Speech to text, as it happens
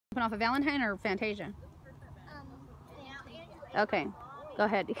Off of Valentine or Fantasia? Okay, go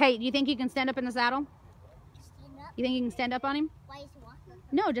ahead. Hey, do you think you can stand up in the saddle? Stand up? You think you can stand up on him? Why is he walking?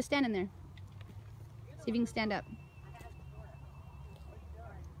 No, just stand in there. See if you can stand up.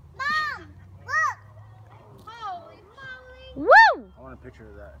 Mom, look! Holy moly! Woo! I want a picture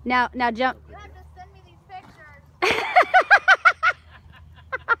of that. Now jump. You have to send me these pictures.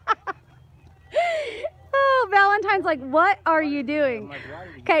 Oh, Valentine's like, what are you doing?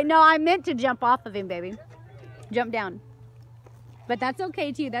 Okay, no, I meant to jump off of him, baby. Jump down. But that's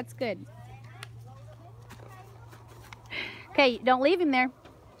okay too. That's good. Okay, don't leave him there.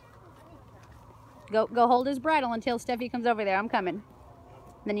 Go hold his bridle until Steffi comes over there. I'm coming.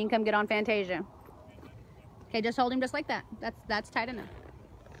 Then you can come get on Fantasia. Okay, just hold him just like that. That's tight enough.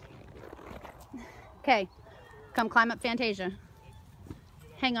 Okay, come climb up Fantasia.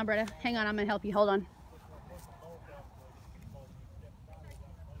 Hang on, Britta. Hang on, I'm gonna help you. Hold on.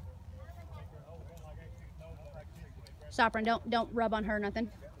 Stop her and don't rub on her or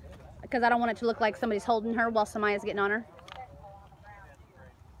nothing. Because I don't want it to look like somebody's holding her while Samiyah's getting on her.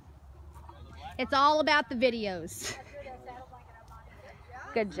 It's all about the videos.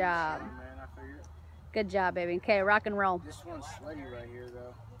 Good job. Good job, baby. Okay, rock and roll. This one's sweaty right here,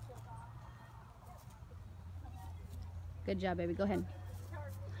 though. Good job, baby. Go ahead.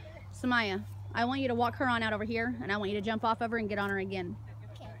 Samiyah, I want you to walk her on out over here, and I want you to jump off of her and get on her again.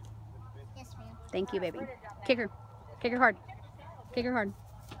 Okay. Yes, ma'am. Thank you, baby. Kick her. Kick her hard. Kick her hard.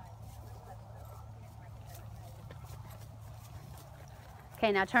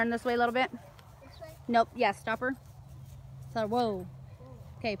 Okay, now turn this way a little bit. This way? Nope. Yeah, stop her. So, whoa.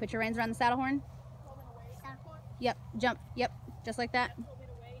 Okay, put your reins around the saddle horn. Yep, jump. Yep, just like that.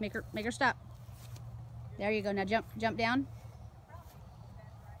 Make her stop. There you go. Now jump down.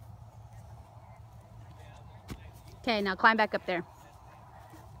 Okay, now climb back up there.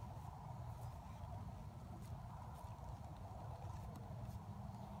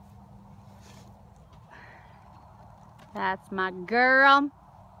 That's my girl.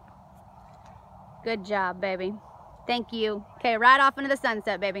 Good job, baby. Thank you. Okay, right off into the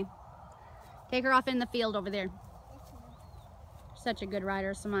sunset, baby. Take her off in the field over there. Such a good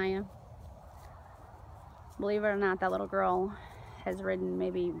rider, Samiyah. Believe it or not, that little girl has ridden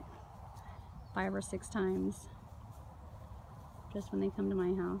maybe 5 or 6 times just when they come to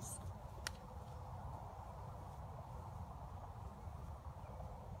my house.